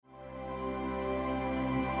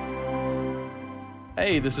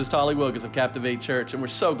Hey, this is Tally Wilgis of Captivate Church, and we're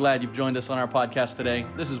so glad you've joined us on our podcast today.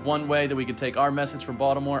 This is one way that we can take our message from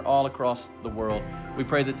Baltimore all across the world. We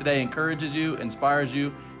pray that today encourages you, inspires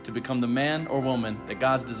you to become the man or woman that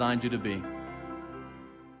God's designed you to be.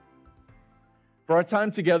 For our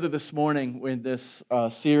time together this morning with this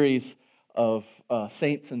series of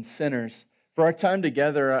saints and sinners, for our time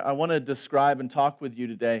together, I want to describe and talk with you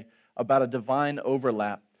today about a divine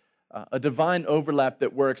overlap. A divine overlap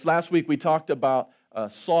that works. Last week we talked about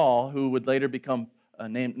Saul, who would later become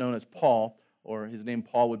known as Paul, or his name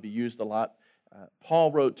Paul would be used a lot.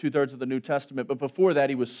 Paul wrote 2/3 of the New Testament, but before that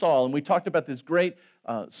he was Saul. And we talked about this great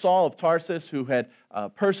Saul of Tarsus who had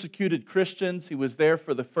persecuted Christians. He was there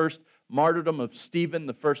for the first martyrdom of Stephen,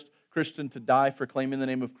 the first Christian to die for claiming the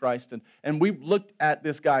name of Christ. And we looked at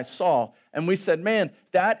this guy Saul, and we said, man,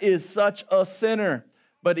 that is such a sinner.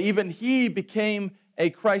 But even he became a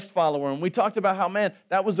Christ follower. And we talked about how, man,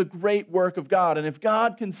 that was a great work of God. And if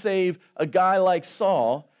God can save a guy like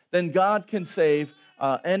Saul, then God can save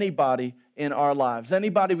anybody in our lives.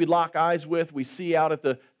 Anybody we lock eyes with, we see out at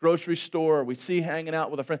the grocery store, or we see hanging out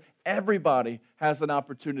with a friend. Everybody has an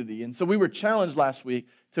opportunity. And so we were challenged last week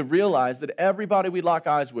to realize that everybody we lock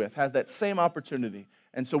eyes with has that same opportunity.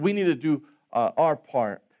 And so we need to do our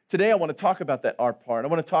part. Today I want to talk about that our part. I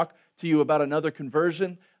want to talk to you about another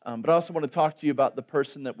conversion, but I also want to talk to you about the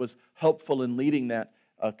person that was helpful in leading that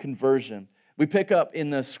conversion. We pick up in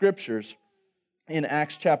the scriptures in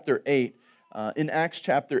Acts chapter 8. In Acts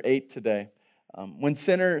chapter 8 today, when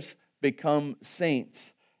sinners become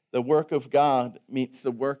saints, the work of God meets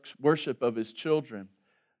the worship of His children.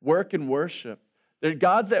 Work and worship.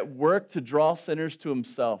 God's at work to draw sinners to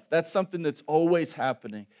Himself. That's something that's always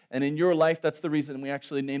happening. And in your life, that's the reason we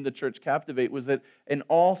actually named the church Captivate, was that in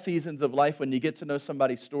all seasons of life, when you get to know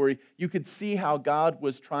somebody's story, you could see how God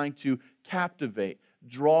was trying to captivate,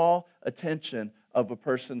 draw attention of a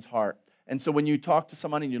person's heart. And so when you talk to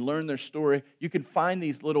somebody and you learn their story, you can find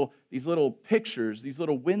these little pictures, these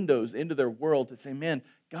little windows into their world to say, man,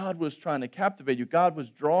 God was trying to captivate you. God was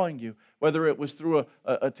drawing you. Whether it was through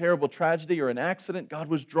a terrible tragedy or an accident, God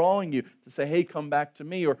was drawing you to say, hey, come back to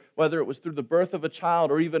me. Or whether it was through the birth of a child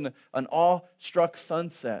or even an awe-struck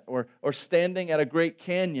sunset or standing at a great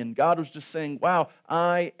canyon, God was just saying, wow,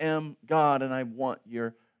 I am God and I want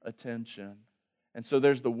your attention. And so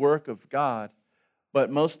there's the work of God. But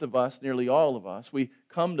most of us, nearly all of us, we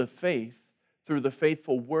come to faith through the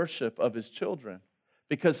faithful worship of His children.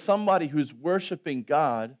 Because somebody who's worshiping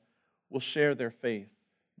God will share their faith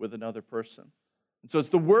with another person. And so it's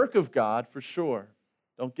the work of God for sure.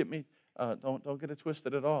 Don't get it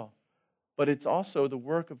twisted at all. But it's also the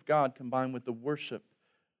work of God combined with the worship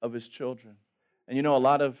of His children. And you know, a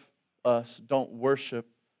lot of us don't worship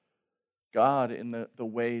God in the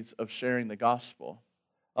ways of sharing the gospel.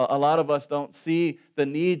 A lot of us don't see the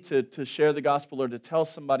need to share the gospel or to tell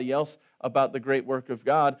somebody else about the great work of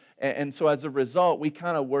God. And so as a result, we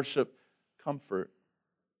kind of worship comfort.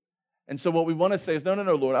 And so what we want to say is, no,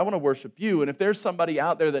 Lord, I want to worship you. And if there's somebody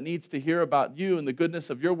out there that needs to hear about you and the goodness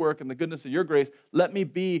of your work and the goodness of your grace, let me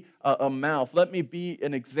be a mouth. Let me be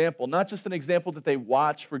an example. Not just an example that they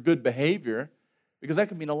watch for good behavior, because that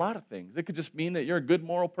could mean a lot of things. It could just mean that you're a good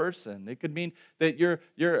moral person. It could mean that you're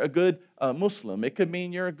a good Muslim. It could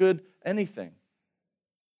mean you're a good anything.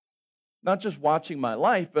 Not just watching my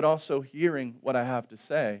life, but also hearing what I have to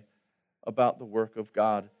say about the work of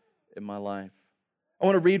God in my life. I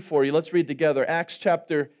want to read for you. Let's read together Acts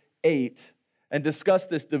chapter 8 and discuss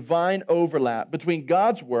this divine overlap between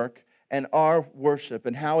God's work and our worship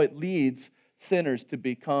and how it leads sinners to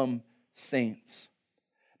become saints.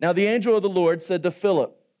 Now the angel of the Lord said to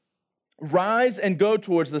Philip, rise and go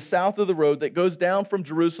towards the south of the road that goes down from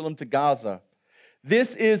Jerusalem to Gaza.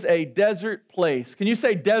 This is a desert place. Can you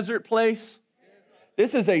say desert place?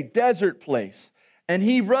 This is a desert place. And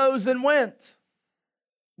he rose and went.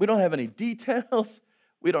 We don't have any details.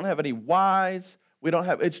 We don't have any whys.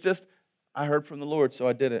 It's just, I heard from the Lord, so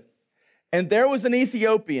I did it. And there was an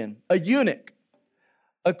Ethiopian, a eunuch,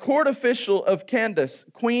 a court official of Candace,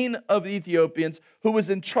 queen of the Ethiopians, who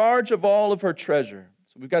was in charge of all of her treasure.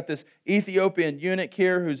 So we've got this Ethiopian eunuch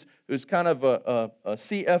here who's kind of a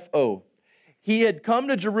CFO. He had come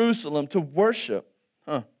to Jerusalem to worship,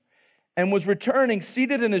 and was returning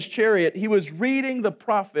seated in his chariot. He was reading the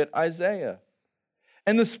prophet Isaiah.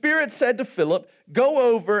 And the Spirit said to Philip, go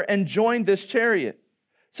over and join this chariot.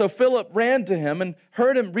 So Philip ran to him and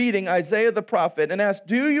heard him reading Isaiah the prophet and asked,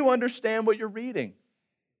 do you understand what you're reading?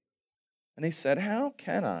 And he said, how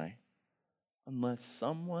can I unless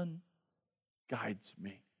someone guides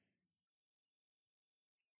me?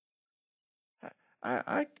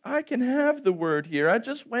 I can have the word here. I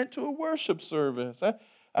just went to a worship service.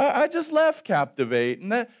 I just left Captivate.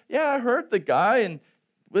 And I heard the guy, and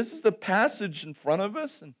this is the passage in front of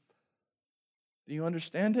us. And do you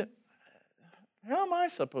understand it? How am I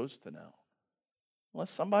supposed to know?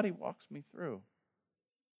 Unless somebody walks me through.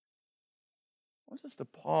 I want us to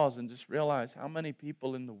pause and just realize how many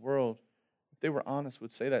people in the world, if they were honest,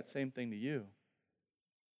 would say that same thing to you.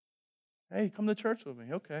 Hey, come to church with me.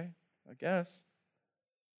 Okay, I guess.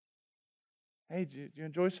 Hey, did you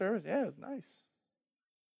enjoy service? Yeah, it was nice.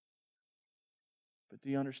 But do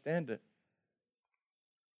you understand it?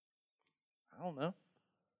 I don't know.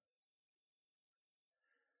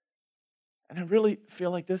 And I really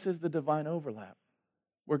feel like this is the divine overlap,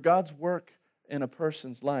 where God's work in a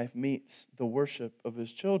person's life meets the worship of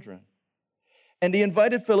his children. And he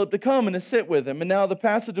invited Philip to come and to sit with him. And now the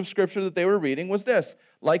passage of Scripture that they were reading was this: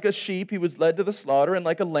 like a sheep he was led to the slaughter, and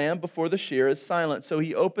like a lamb before the shear is silent, so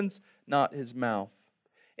he opens not his mouth.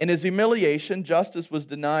 In his humiliation, justice was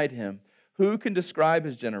denied him. Who can describe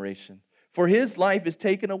his generation? For his life is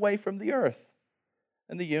taken away from the earth.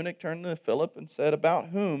 And the eunuch turned to Philip and said, about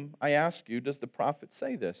whom, I ask you, does the prophet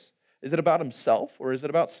say this? Is it about himself, or is it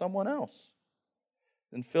about someone else?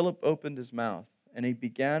 Then Philip opened his mouth, and he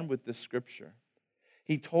began with this scripture.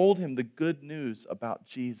 He told him the good news about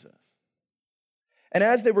Jesus. And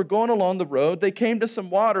as they were going along the road, they came to some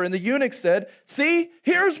water, and the eunuch said, see,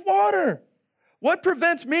 here's water. What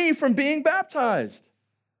prevents me from being baptized?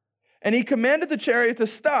 And he commanded the chariot to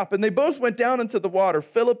stop, and they both went down into the water,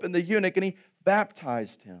 Philip and the eunuch, and he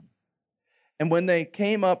baptized him. And when they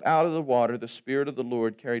came up out of the water, the Spirit of the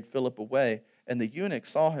Lord carried Philip away, and the eunuch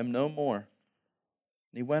saw him no more.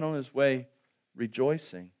 And he went on his way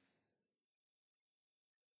rejoicing.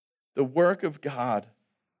 The work of God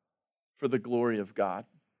for the glory of God.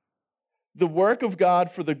 The work of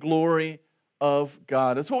God for the glory of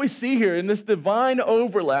God. That's what we see here in this divine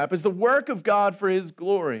overlap, is the work of God for his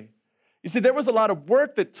glory. You see, there was a lot of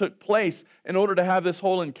work that took place in order to have this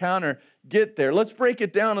whole encounter get there. Let's break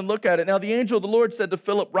it down and look at it. Now, the angel of the Lord said to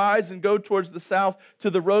Philip, rise and go towards the south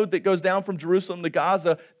to the road that goes down from Jerusalem to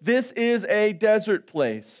Gaza. This is a desert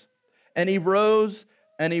place. And he rose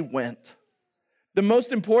and he went. The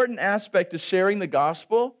most important aspect of sharing the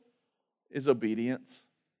gospel is obedience.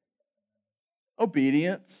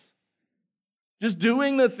 Obedience. Just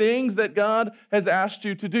doing the things that God has asked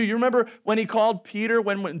you to do. You remember when he called Peter,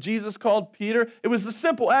 when Jesus called Peter? It was a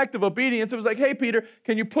simple act of obedience. It was like, hey, Peter,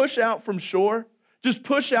 can you push out from shore? Just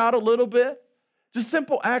push out a little bit. Just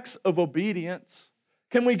simple acts of obedience.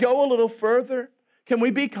 Can we go a little further? Can we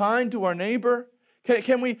be kind to our neighbor?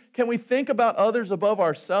 Can we think about others above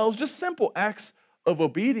ourselves? Just simple acts of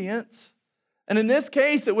obedience. And in this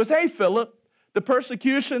case, it was, hey, Philip, the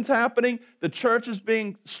persecution's happening. The church is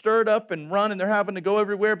being stirred up and run, and they're having to go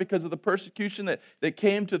everywhere because of the persecution that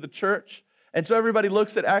came to the church. And so everybody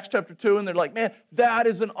looks at Acts chapter 2, and they're like, man, that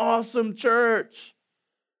is an awesome church.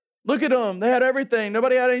 Look at them. They had everything.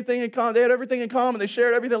 Nobody had anything in common. They had everything in common. They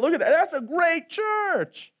shared everything. Look at that. That's a great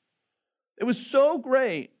church. It was so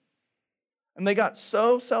great. And they got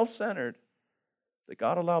so self-centered that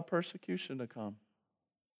God allowed persecution to come.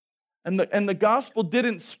 And the gospel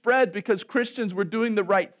didn't spread because Christians were doing the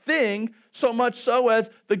right thing, so much so as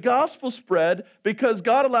the gospel spread because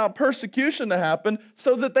God allowed persecution to happen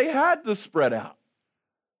so that they had to spread out.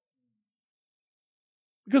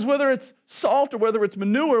 Because whether it's salt or whether it's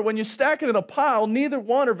manure, when you stack it in a pile, neither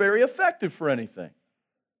one are very effective for anything.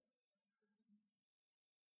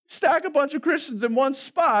 Stack a bunch of Christians in one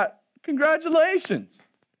spot, congratulations.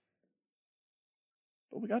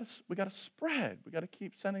 But we got to spread. We got to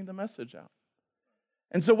keep sending the message out.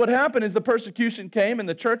 And so what happened is the persecution came and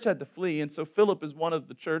the church had to flee. And so Philip is one of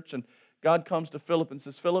the church, and God comes to Philip and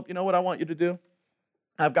says, Philip, you know what I want you to do?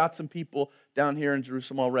 I've got some people down here in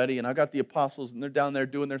Jerusalem already, and I've got the apostles, and they're down there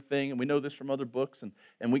doing their thing, and we know this from other books,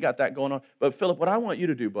 and we got that going on. But Philip, what I want you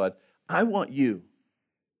to do, bud, I want you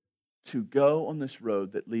to go on this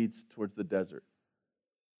road that leads towards the desert.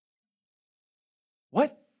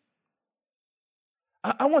 What?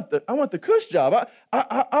 I want the cush job.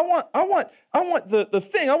 I want the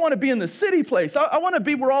thing. I want to be in the city place. I want to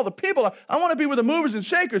be where all the people are. I want to be where the movers and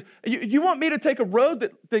shakers. You want me to take a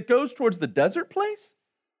road that goes towards the desert place?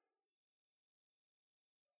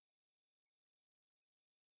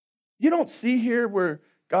 You don't see here where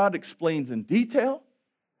God explains in detail.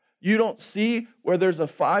 You don't see where there's a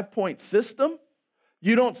 5-point system.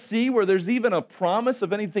 You don't see where there's even a promise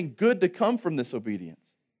of anything good to come from this obedience.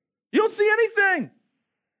 You don't see anything.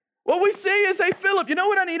 What we see is, hey, Philip, you know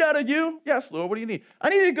what I need out of you? Yes, Lord, what do you need? I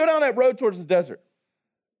need you to go down that road towards the desert.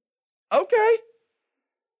 Okay.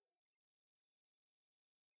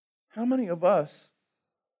 How many of us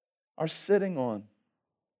are sitting on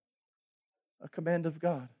a command of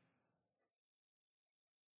God?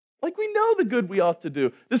 Like we know the good we ought to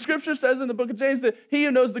do. The scripture says in the book of James that he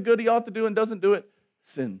who knows the good he ought to do and doesn't do it,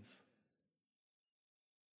 sins.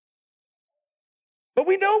 But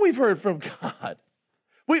we know we've heard from God.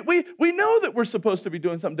 We know that we're supposed to be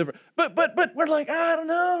doing something different. But we're like, I don't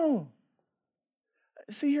know.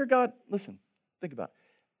 See here, God, listen, think about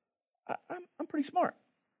it. I'm pretty smart.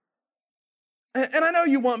 And I know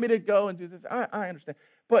you want me to go and do this. I understand.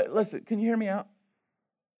 But listen, can you hear me out?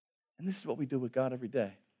 And this is what we do with God every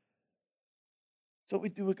day. It's what we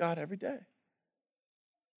do with God every day.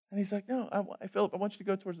 And he's like, no, Philip, I want you to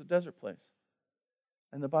go towards the desert place.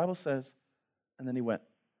 And the Bible says, and then he went.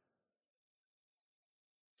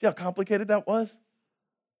 See how complicated that was?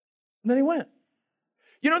 And then he went.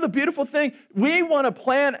 You know the beautiful thing? We want to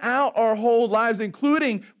plan out our whole lives,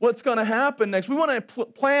 including what's going to happen next. We want to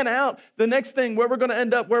plan out the next thing, where we're going to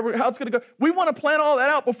end up, how it's going to go. We want to plan all that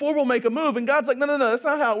out before we'll make a move. And God's like, no, that's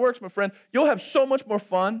not how it works, my friend. You'll have so much more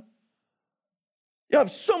fun. You'll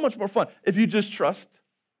have so much more fun if you just trust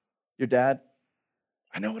your dad.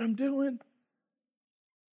 I know what I'm doing.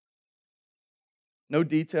 No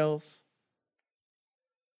details.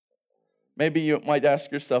 Maybe you might ask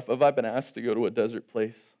yourself, have I been asked to go to a desert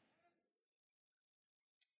place?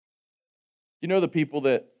 You know the people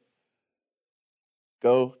that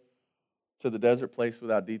go to the desert place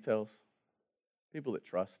without details? People that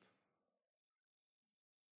trust.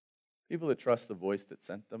 People that trust the voice that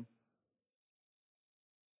sent them.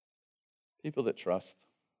 People that trust.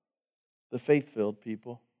 The faith-filled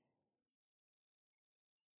people.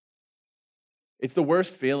 It's the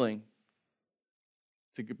worst feeling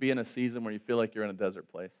to be in a season where you feel like you're in a desert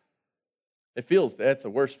place. That's the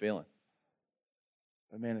worst feeling.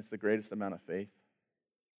 But man, it's the greatest amount of faith.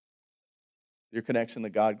 Your connection to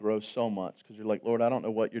God grows so much because you're like, Lord, I don't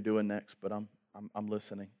know what you're doing next, but I'm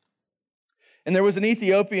listening. And there was an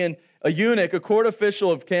Ethiopian, a eunuch, a court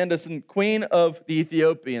official of Candace and queen of the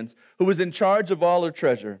Ethiopians, who was in charge of all her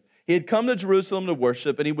treasure. He had come to Jerusalem to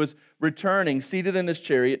worship, and he was returning, seated in his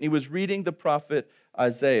chariot, and he was reading the prophet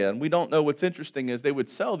Isaiah. And we don't know, what's interesting is they would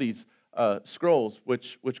sell these scrolls,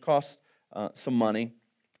 which cost some money.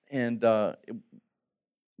 And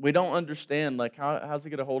we don't understand, like, how's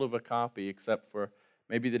he get a hold of a copy, except for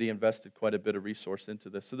maybe that he invested quite a bit of resource into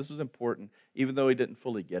this. So this was important, even though he didn't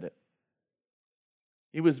fully get it.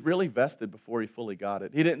 He was really vested before he fully got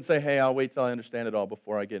it. He didn't say, hey, I'll wait till I understand it all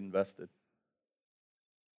before I get invested.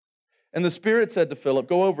 And the Spirit said to Philip,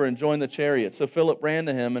 go over and join the chariot. So Philip ran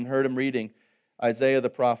to him and heard him reading Isaiah the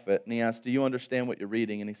prophet. And he asked, do you understand what you're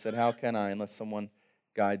reading? And he said, how can I unless someone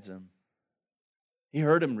guides him? He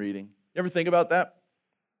heard him reading. You ever think about that?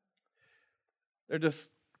 They're just...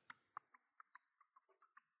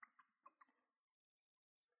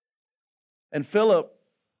 And Philip,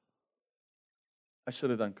 I should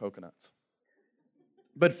have done coconuts.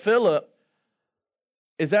 But Philip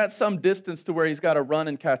is at some distance to where he's got to run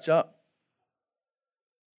and catch up.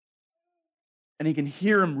 And he can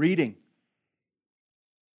hear him reading.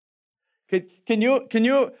 Can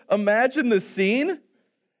you imagine the scene?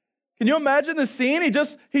 Can you imagine the scene?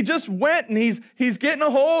 He just went and he's getting a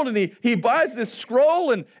hold and he buys this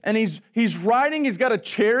scroll and he's riding. He's got a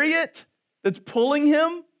chariot that's pulling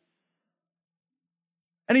him.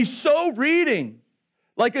 And he's so reading.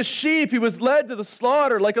 Like a sheep, he was led to the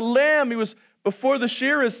slaughter. Like a lamb, he was before the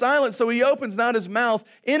shearer is silent, so he opens not his mouth.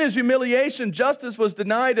 In his humiliation, justice was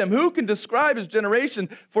denied him. Who can describe his generation?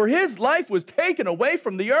 For his life was taken away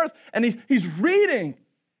from the earth. And he's reading.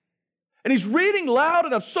 And he's reading loud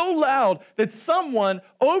enough, so loud, that someone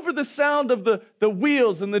over the sound of the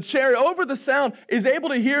wheels and the chariot, over the sound, is able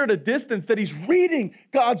to hear at a distance that he's reading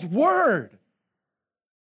God's word.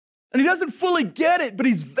 And he doesn't fully get it, but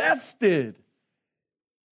he's vested.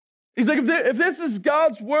 He's like, if this is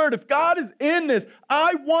God's word, if God is in this,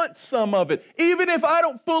 I want some of it, even if I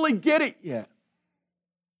don't fully get it yet.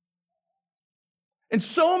 And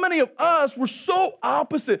so many of us, we're so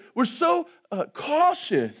opposite. We're so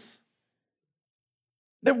cautious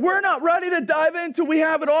that we're not ready to dive in until we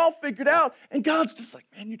have it all figured out. And God's just like,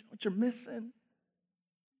 man, you know what you're missing?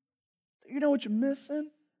 You know what you're missing?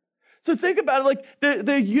 So think about it, like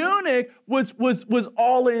the eunuch was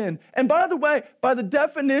all in. And by the way, by the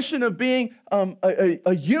definition of being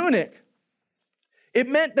a eunuch, it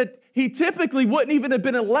meant that he typically wouldn't even have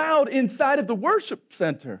been allowed inside of the worship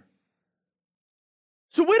center.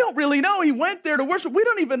 So we don't really know. He went there to worship. We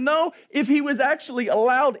don't even know if he was actually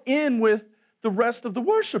allowed in with the rest of the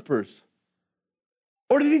worshipers.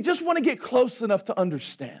 Or did he just want to get close enough to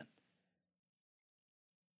understand?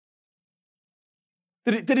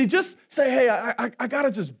 Did he just say, hey, I got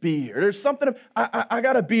to just be here. There's something, I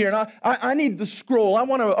got to be here. And I need the scroll. I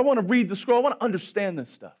want to read the scroll. I want to understand this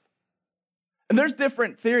stuff. And there's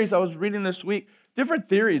different theories I was reading this week, different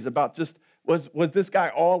theories about just, was this guy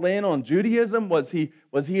all in on Judaism? Was he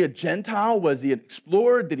a Gentile? Was he an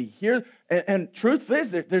explorer? Did he hear? And truth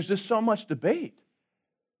is, there's just so much debate.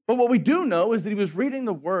 But what we do know is that he was reading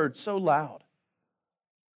the word so loud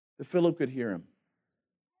that Philip could hear him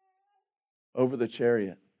over the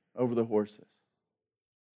chariot, over the horses.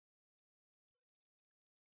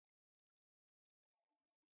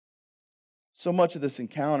 So much of this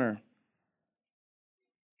encounter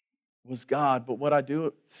was God, but what I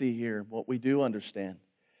do see here, what we do understand,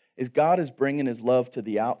 is God is bringing His love to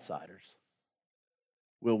the outsiders.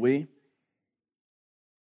 Will we?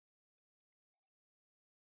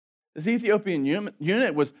 This Ethiopian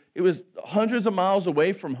eunuch was hundreds of miles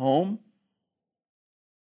away from home.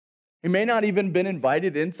 He may not even been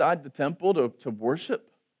invited inside the temple to worship.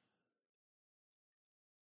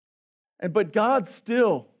 But God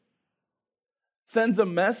still sends a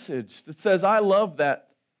message that says, I love that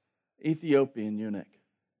Ethiopian eunuch.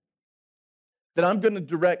 That I'm going to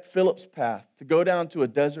direct Philip's path to go down to a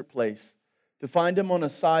desert place, to find him on a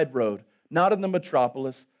side road, not in the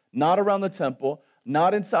metropolis, not around the temple,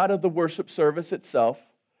 not inside of the worship service itself,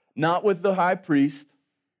 not with the high priest,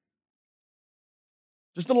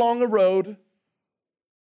 just along a road.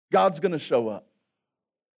 God's going to show up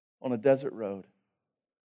on a desert road.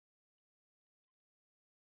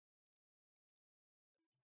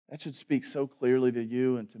 That should speak so clearly to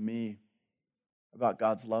you and to me about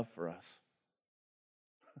God's love for us.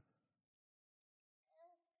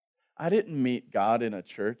 I didn't meet God in a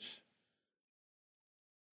church.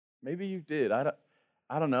 Maybe you did. I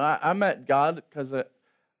don't know. I met God because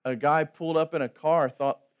a guy pulled up in a car,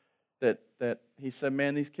 thought that he said,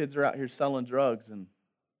 man, these kids are out here selling drugs. And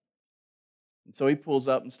so he pulls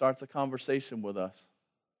up and starts a conversation with us.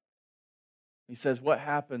 He says, what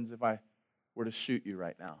happens if I were to shoot you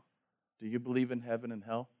right now? Do you believe in heaven and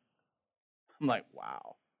hell? I'm like,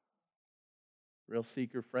 wow. Real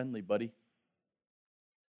seeker friendly, buddy.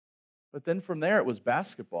 But then from there, it was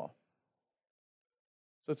basketball.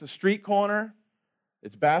 So it's a street corner,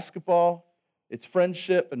 it's basketball, it's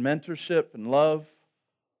friendship and mentorship and love,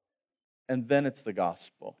 and then it's the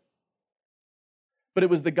gospel. But it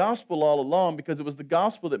was the gospel all along because it was the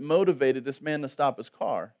gospel that motivated this man to stop his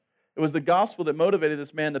car. It was the gospel that motivated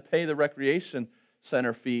this man to pay the recreation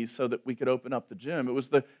center fees so that we could open up the gym. It was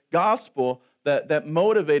the gospel that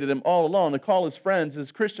motivated him all along to call his friends,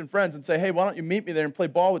 his Christian friends, and say, hey, why don't you meet me there and play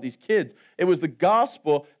ball with these kids? It was the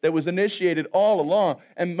gospel that was initiated all along.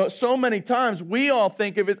 And so many times we all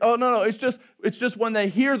think of it, oh, no, it's just when they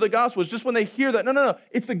hear the gospel. It's just when they hear that. No.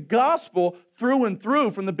 It's the gospel through and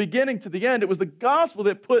through, from the beginning to the end. It was the gospel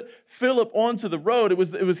that put Philip onto the road. It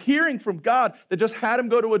was hearing from God that just had him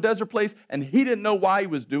go to a desert place, and he didn't know why he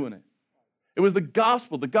was doing it. It was the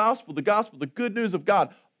gospel, the good news of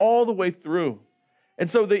God all the way through. And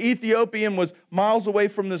so the Ethiopian was miles away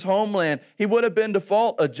from his homeland. He would have been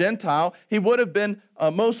default a Gentile. He would have been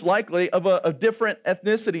most likely of a different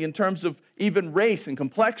ethnicity in terms of even race and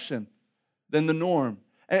complexion than the norm.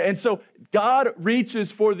 And so God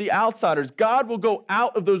reaches for the outsiders. God will go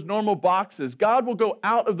out of those normal boxes. God will go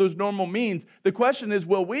out of those normal means. The question is,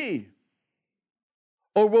 will we?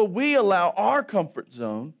 Or will we allow our comfort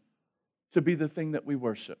zone to be the thing that we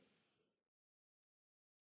worship?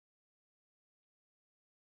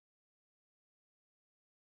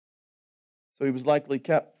 So he was likely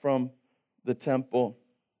kept from the temple.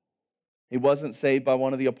 He wasn't saved by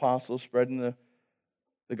one of the apostles spreading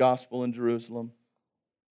the gospel in Jerusalem.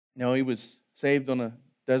 No, he was saved on a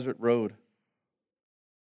desert road.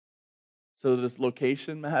 So does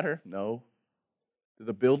location matter? No. Did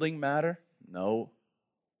the building matter? No.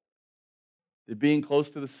 Did being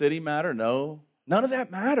close to the city matter? No. None of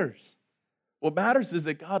that matters. What matters is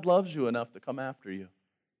that God loves you enough to come after you.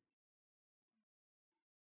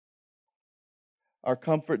 Our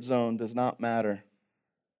comfort zone does not matter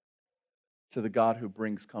to the God who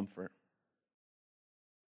brings comfort.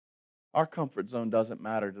 Our comfort zone doesn't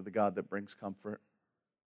matter to the God that brings comfort.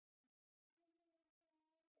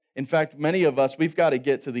 In fact, many of us, we've got to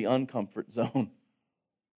get to the uncomfort zone.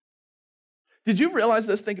 Did you realize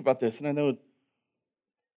this? Think about this. And I know,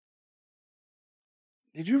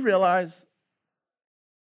 did you realize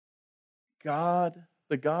God,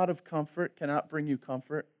 the God of comfort, cannot bring you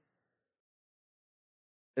comfort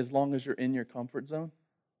as long as you're in your comfort zone?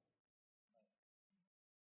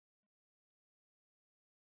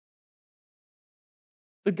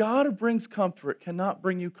 The God who brings comfort cannot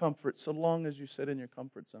bring you comfort so long as you sit in your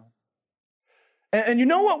comfort zone. And you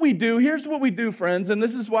know what we do? Here's what we do, friends, and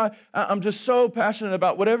this is why I'm just so passionate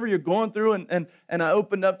about whatever you're going through. And I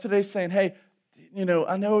opened up today saying, hey,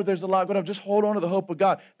 I know there's a lot going on. Just hold on to the hope of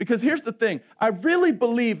God. Because here's the thing. I really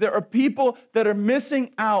believe there are people that are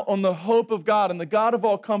missing out on the hope of God and the God of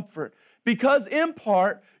all comfort. Because in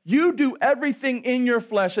part, you do everything in your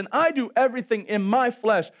flesh, and I do everything in my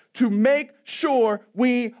flesh to make sure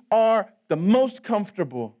we are the most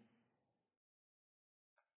comfortable.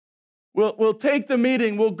 We'll take the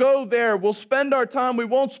meeting, we'll go there, we'll spend our time, we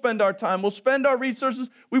won't spend our time. We'll spend our resources,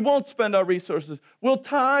 we won't spend our resources. We'll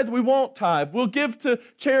tithe, we won't tithe. We'll give to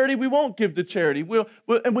charity, we won't give to charity.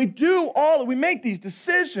 And we make these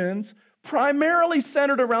decisions primarily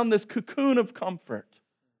centered around this cocoon of comfort.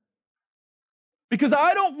 Because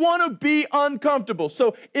I don't want to be uncomfortable.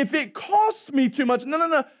 So if it costs me too much,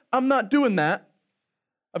 no, I'm not doing that.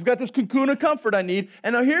 I've got this cocoon of comfort I need.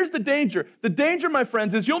 And now here's the danger. The danger, my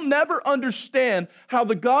friends, is you'll never understand how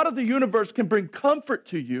the God of the universe can bring comfort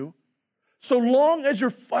to you so long as you're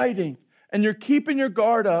fighting and you're keeping your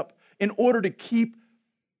guard up in order to keep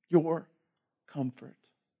your comfort.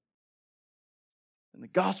 And the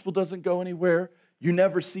gospel doesn't go anywhere. You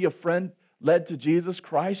never see a friend led to Jesus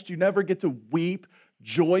Christ. You never get to weep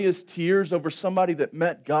joyous tears over somebody that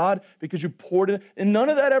met God because you poured it. And none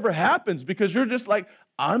of that ever happens because you're just like,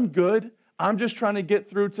 I'm good. I'm just trying to get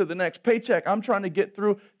through to the next paycheck. I'm trying to get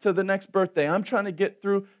through to the next birthday. I'm trying to get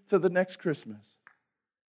through to the next Christmas.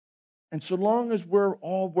 And so long as we're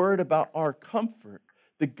all worried about our comfort,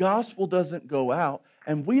 the gospel doesn't go out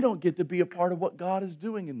and we don't get to be a part of what God is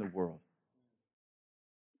doing in the world.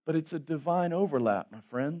 But it's a divine overlap, my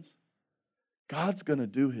friends. God's going to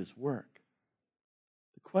do His work.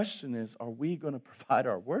 The question is, are we going to provide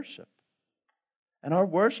our worship? And our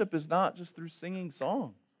worship is not just through singing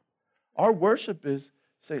songs. Our worship is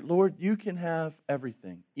say, Lord, you can have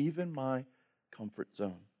everything, even my comfort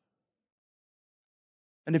zone.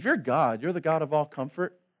 And if you're God, you're the God of all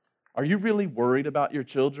comfort, are you really worried about your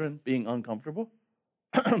children being uncomfortable?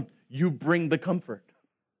 You bring the comfort.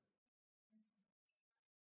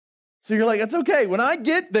 So you're like, it's okay. When I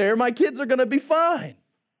get there, my kids are going to be fine.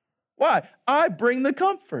 Why? I bring the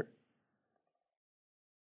comfort.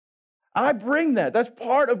 I bring that. That's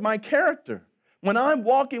part of my character. When I'm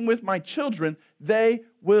walking with my children, they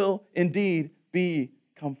will indeed be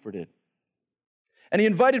comforted. And he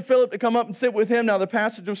invited Philip to come up and sit with him. Now, the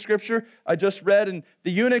passage of Scripture I just read, and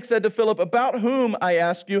the eunuch said to Philip, about whom, I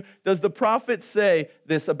ask you, does the prophet say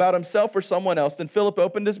this, about himself or someone else? Then Philip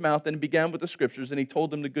opened his mouth and began with the Scriptures, and he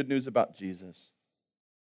told them the good news about Jesus.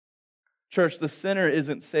 Church, the sinner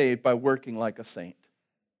isn't saved by working like a saint.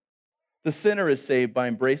 The sinner is saved by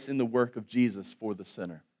embracing the work of Jesus for the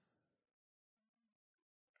sinner.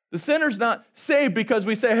 The sinner's not saved because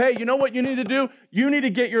we say, hey, you know what you need to do? You need to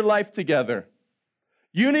get your life together.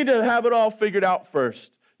 You need to have it all figured out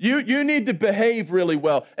first. You need to behave really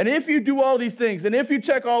well. And if you do all these things, and if you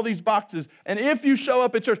check all these boxes, and if you show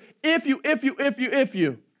up at church, if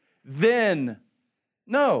you, then,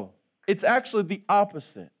 no, it's actually the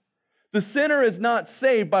opposite. The sinner is not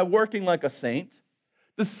saved by working like a saint.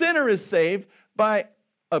 The sinner is saved by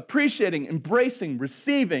appreciating, embracing,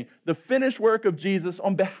 receiving the finished work of Jesus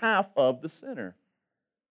on behalf of the sinner.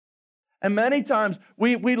 And many times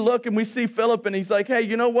we look and we see Philip and he's like, hey,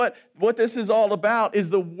 you know what? What this is all about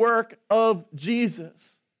is the work of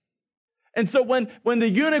Jesus. And so when the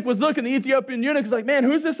eunuch was looking, the Ethiopian eunuch was like, man,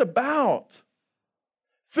 who's this about?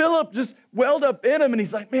 Philip just welled up in him and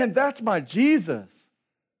he's like, man, that's my Jesus.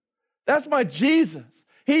 That's my Jesus.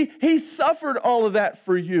 He suffered all of that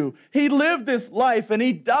for you. He lived this life and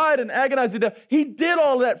he died an agonizing death. He did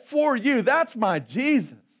all of that for you. That's my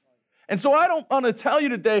Jesus. And so I don't want to tell you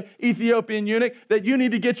today, Ethiopian eunuch, that you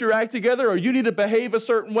need to get your act together or you need to behave a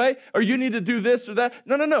certain way or you need to do this or that.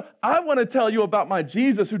 No. I want to tell you about my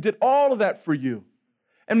Jesus who did all of that for you.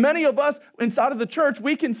 And many of us inside of the church,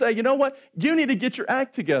 we can say, you know what? You need to get your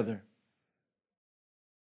act together.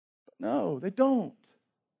 But no, they don't.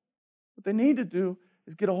 What they need to do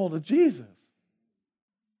is get a hold of Jesus.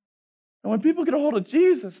 And when people get a hold of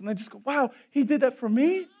Jesus and they just go, wow, he did that for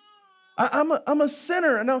me? I'm a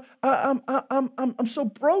sinner and I'm so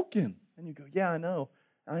broken. And you go, yeah, I know.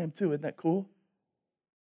 I am too. Isn't that cool?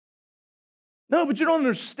 No, but you don't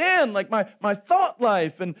understand like my thought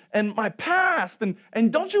life and my past.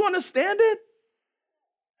 And don't you understand it?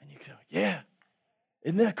 And you go, yeah.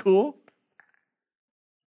 Isn't that cool?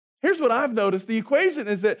 Here's what I've noticed. The equation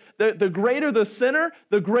is that the greater the sinner,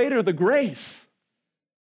 the greater the grace.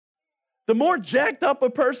 The more jacked up a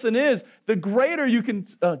person is, the greater you can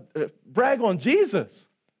brag on Jesus.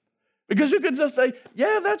 Because you can just say,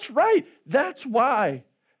 yeah, that's right. That's why.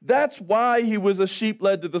 That's why he was a sheep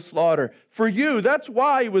led to the slaughter. For you, that's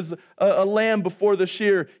why he was a lamb before the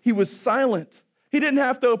shear. He was silent. He didn't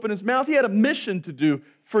have to open his mouth. He had a mission to do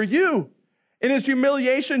for you. In his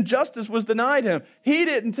humiliation, justice was denied him. He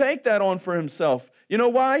didn't take that on for himself. You know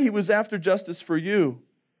why? He was after justice for you.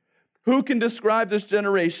 Who can describe this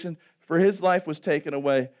generation? For his life was taken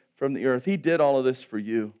away from the earth. He did all of this for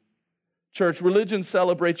you. Church, religion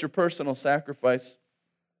celebrates your personal sacrifice.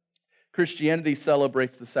 Christianity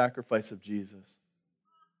celebrates the sacrifice of Jesus.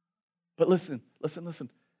 But listen.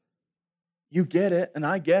 You get it, and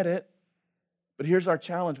I get it. But here's our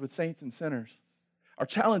challenge with saints and sinners. Our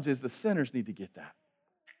challenge is the sinners need to get that.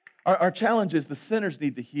 Our challenge is the sinners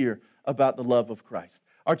need to hear about the love of Christ.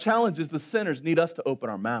 Our challenge is the sinners need us to open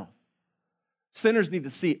our mouth. Sinners need to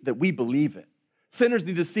see that we believe it. Sinners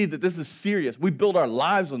need to see that this is serious. We build our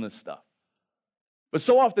lives on this stuff. But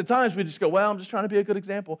so oftentimes we just go, well, I'm just trying to be a good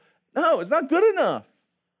example. No, it's not good enough.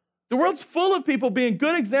 The world's full of people being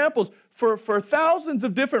good examples for thousands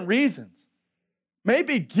of different reasons.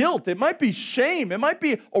 Maybe guilt, it might be shame, it might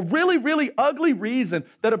be a really, really ugly reason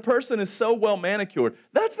that a person is so well manicured.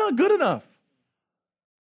 That's not good enough.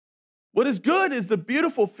 What is good is the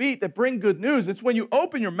beautiful feet that bring good news. It's when you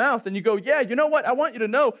open your mouth and you go, yeah, you know what? I want you to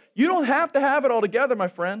know you don't have to have it all together, my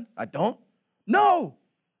friend. I don't. No.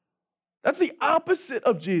 That's the opposite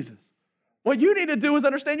of Jesus. What you need to do is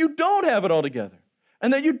understand you don't have it all together.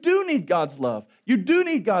 And that you do need God's love. You do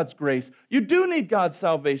need God's grace. You do need God's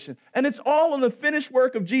salvation. And it's all in the finished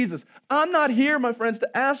work of Jesus. I'm not here, my friends,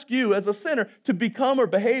 to ask you as a sinner to become or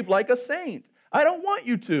behave like a saint. I don't want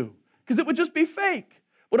you to, because it would just be fake.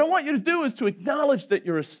 What I want you to do is to acknowledge that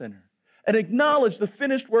you're a sinner and acknowledge the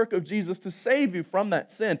finished work of Jesus to save you from that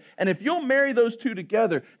sin. And if you'll marry those two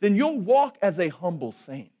together, then you'll walk as a humble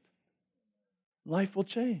saint. Life will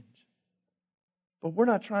change. But we're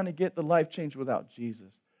not trying to get the life change without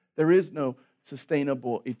Jesus. There is no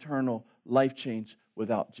sustainable, eternal life change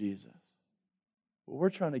without Jesus. What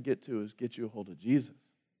we're trying to get to is get you a hold of Jesus.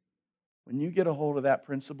 When you get a hold of that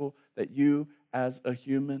principle that you as a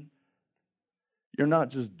human, you're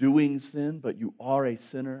not just doing sin, but you are a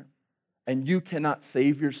sinner. And you cannot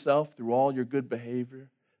save yourself through all your good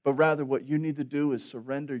behavior. But rather what you need to do is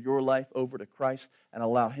surrender your life over to Christ and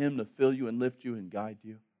allow Him to fill you and lift you and guide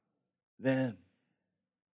you.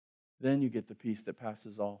 Then you get the peace that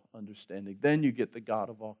passes all understanding. Then you get the God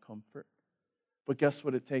of all comfort. But guess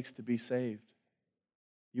what it takes to be saved?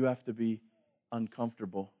 You have to be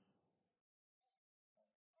uncomfortable.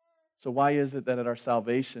 So why is it that at our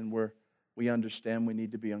salvation we understand we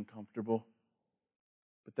need to be uncomfortable?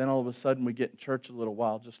 But then all of a sudden we get in church a little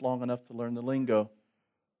while, just long enough to learn the lingo,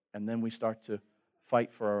 and then we start to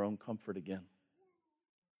fight for our own comfort again.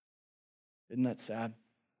 Isn't that sad?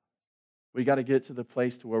 We got to get to the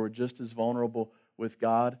place to where we're just as vulnerable with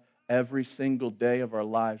God every single day of our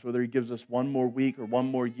lives. Whether He gives us one more week or one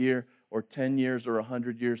more year or 10 years or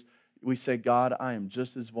 100 years, we say, God, I am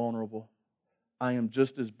just as vulnerable. I am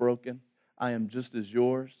just as broken. I am just as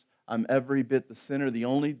yours. I'm every bit the sinner. The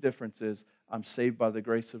only difference is I'm saved by the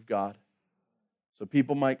grace of God. So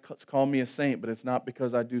people might call me a saint, but it's not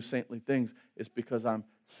because I do saintly things. It's because I'm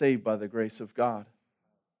saved by the grace of God.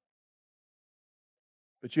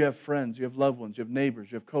 But you have friends, you have loved ones, you have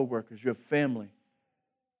neighbors, you have coworkers, you have family.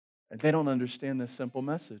 And they don't understand this simple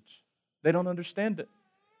message. They don't understand it.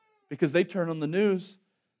 Because they turn on the news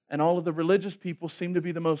and all of the religious people seem to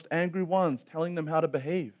be the most angry ones, telling them how to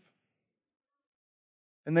behave.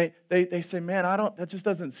 And they say, man, that just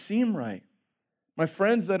doesn't seem right. My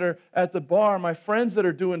friends that are at the bar, my friends that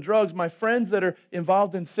are doing drugs, my friends that are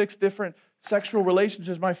involved in 6 different sexual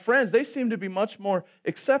relationships, my friends, they seem to be much more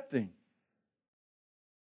accepting.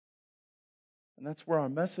 And that's where our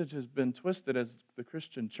message has been twisted as the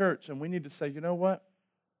Christian church. And we need to say, you know what?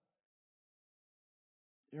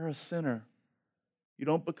 You're a sinner. You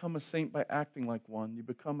don't become a saint by acting like one. You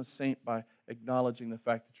become a saint by acknowledging the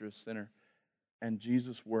fact that you're a sinner. And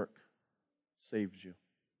Jesus' work saves you.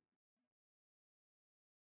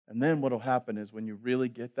 And then what will happen is when you really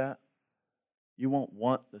get that, you won't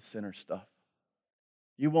want the sinner stuff.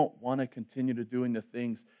 You won't want to continue to doing the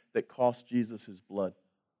things that cost Jesus His blood.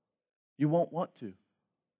 You won't want to.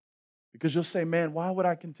 Because you'll say, man, why would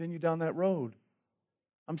I continue down that road?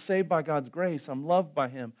 I'm saved by God's grace. I'm loved by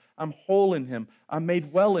Him. I'm whole in Him. I'm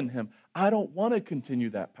made well in Him. I don't want to continue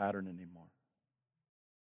that pattern anymore.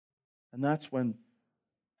 And that's when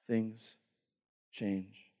things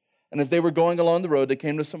change. And as they were going along the road, they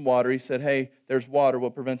came to some water. He said, hey, there's water.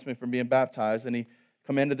 What prevents me from being baptized? And He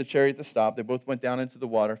commanded the chariot to stop. They both went down into the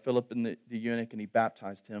water, Philip and the eunuch, and He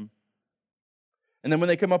baptized him. And then when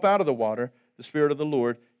they came up out of the water, the Spirit of the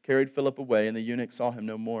Lord carried Philip away, and the eunuch saw him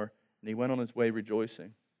no more, and he went on his way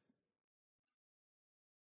rejoicing.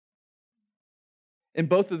 In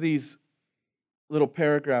both of these little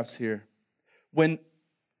paragraphs here, when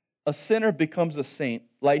a sinner becomes a saint,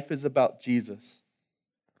 life is about Jesus.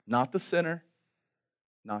 Not the sinner,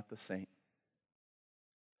 not the saint.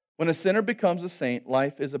 When a sinner becomes a saint,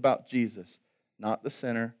 life is about Jesus. Not the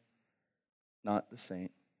sinner, not the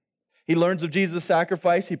saint. He learns of Jesus'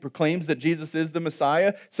 sacrifice. He proclaims that Jesus is the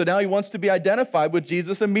Messiah. So now he wants to be identified with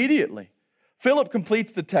Jesus immediately. Philip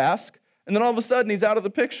completes the task, and then all of a sudden he's out of the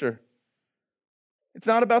picture. It's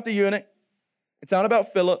not about the eunuch. It's not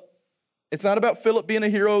about Philip. It's not about Philip being a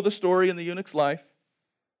hero of the story in the eunuch's life.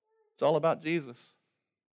 It's all about Jesus.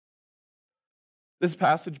 This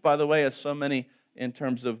passage, by the way, has so many, in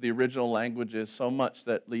terms of the original languages, so much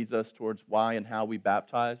that leads us towards why and how we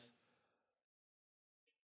baptize.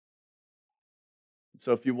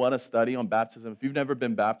 So if you want to study on baptism, if you've never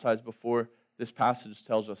been baptized before, this passage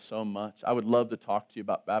tells us so much. I would love to talk to you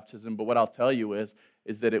about baptism, but what I'll tell you is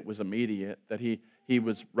that it was immediate, that he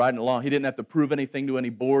was riding along. He didn't have to prove anything to any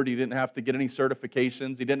board. He didn't have to get any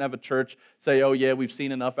certifications. He didn't have a church say, oh yeah, we've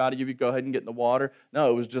seen enough out of you. You go ahead and get in the water. No,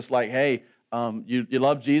 it was just like, hey, you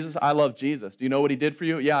love Jesus? I love Jesus. Do you know what he did for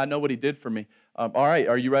you? Yeah, I know what he did for me. All right,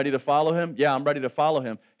 are you ready to follow him? Yeah, I'm ready to follow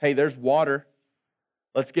him. Hey, there's water.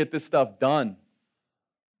 Let's get this stuff done.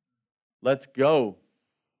 Let's go.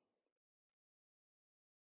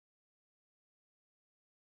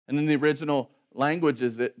 And in the original language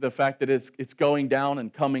is the fact that it's going down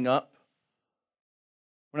and coming up.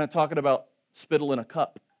 We're not talking about spittle in a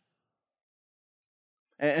cup.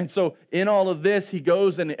 And so in all of this, he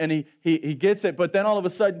goes and he gets it. But then all of a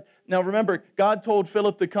sudden, now remember, God told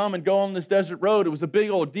Philip to come and go on this desert road. It was a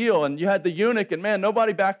big old deal. And you had the eunuch, and man,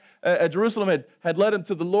 nobody back at Jerusalem had led him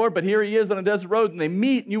to the Lord. But here he is on a desert road, and they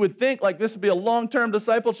meet. And you would think like this would be a long-term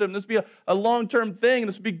discipleship. And this would be a long-term thing. And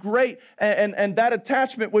this would be great. And that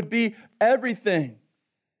attachment would be everything.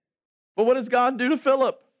 But what does God do to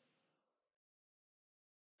Philip?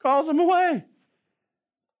 Calls him away.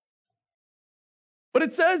 But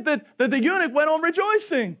it says that the eunuch went on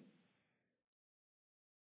rejoicing.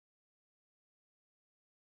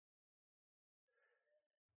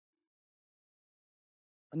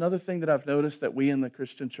 Another thing that I've noticed that we in the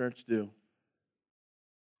Christian church do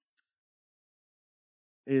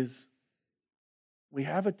is we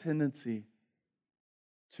have a tendency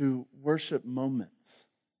to worship moments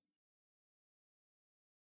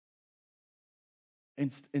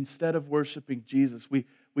instead of worshiping Jesus.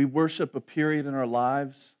 We worship a period in our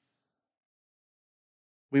lives.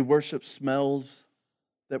 We worship smells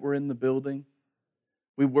that were in the building.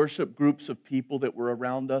 We worship groups of people that were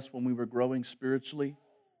around us when we were growing spiritually.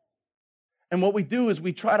 And what we do is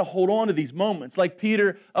we try to hold on to these moments. Like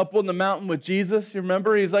Peter up on the mountain with Jesus, you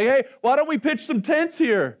remember? He's like, hey, why don't we pitch some tents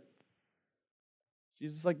here?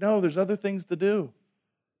 Jesus is like, no, there's other things to do.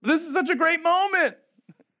 This is such a great moment.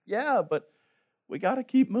 Yeah, but we got to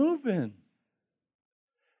keep moving.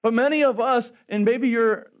 But many of us, and maybe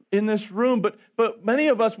you're in this room, but many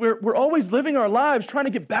of us, we're always living our lives trying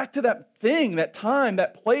to get back to that thing, that time,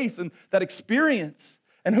 that place, and that experience.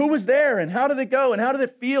 And who was there, and how did it go, and how did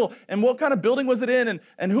it feel, and what kind of building was it in,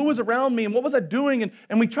 and who was around me, and what was I doing,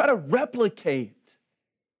 and we try to replicate.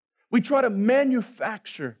 We try to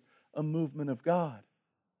manufacture a movement of God.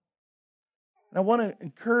 And I want to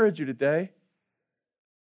encourage you today,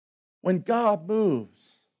 when God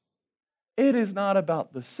moves, it is not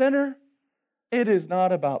about the sinner. It is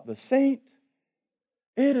not about the saint.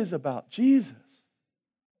 It is about Jesus.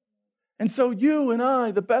 And so you and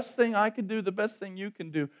I, the best thing I can do, the best thing you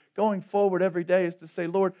can do going forward every day is to say,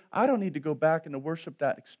 Lord, I don't need to go back and to worship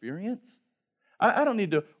that experience. I don't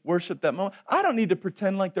need to worship that moment. I don't need to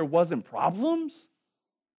pretend like there wasn't problems.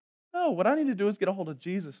 No, what I need to do is get a hold of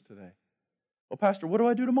Jesus today. Well, Pastor, what do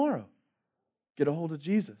I do tomorrow? Get a hold of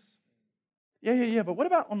Jesus. Yeah, but what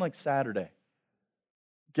about on like Saturday?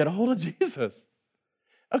 Get a hold of Jesus.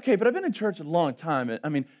 Okay, but I've been in church a long time. I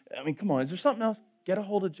mean, come on, is there something else? Get a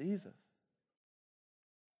hold of Jesus.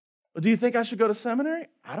 Well, do you think I should go to seminary?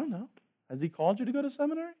 I don't know. Has he called you to go to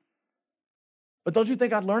seminary? But don't you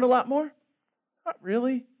think I'd learn a lot more? Not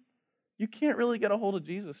really. You can't really get a hold of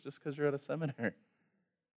Jesus just because you're at a seminary.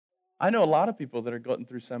 I know a lot of people that are going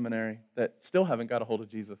through seminary that still haven't got a hold of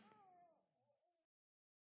Jesus.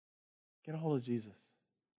 Get a hold of Jesus.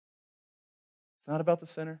 It's not about the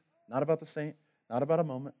sinner, not about the saint, not about a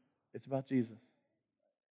moment. It's about Jesus.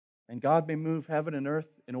 And God may move heaven and earth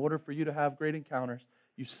in order for you to have great encounters.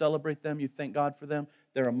 You celebrate them, you thank God for them.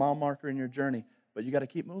 They're a mile marker in your journey, but you got to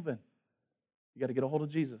keep moving. You got to get a hold of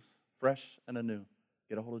Jesus, fresh and anew.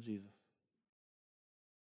 Get a hold of Jesus.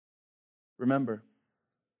 Remember,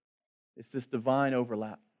 it's this divine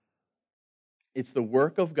overlap. It's the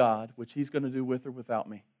work of God, which He's going to do with or without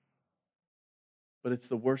me. But it's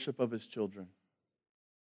the worship of His children.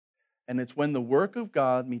 And it's when the work of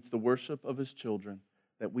God meets the worship of His children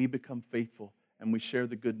that we become faithful and we share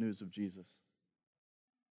the good news of Jesus.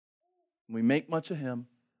 We make much of Him.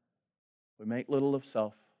 We make little of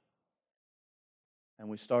self. And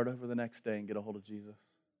we start over the next day and get a hold of Jesus.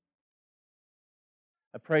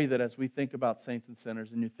 I pray that as we think about saints and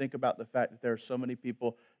sinners, and you think about the fact that there are so many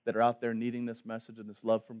people that are out there needing this message and this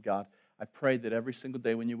love from God, I pray that every single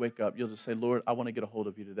day when you wake up, you'll just say, Lord, I want to get a hold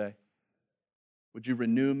of you today. Would you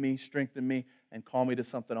renew me, strengthen me, and call me to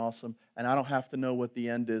something awesome? And I don't have to know what the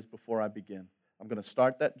end is before I begin. I'm going to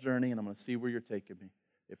start that journey, and I'm going to see where you're taking me.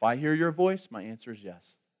 If I hear your voice, my answer is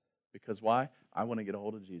yes. Because why? I want to get a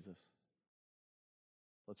hold of Jesus.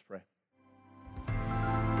 Let's pray.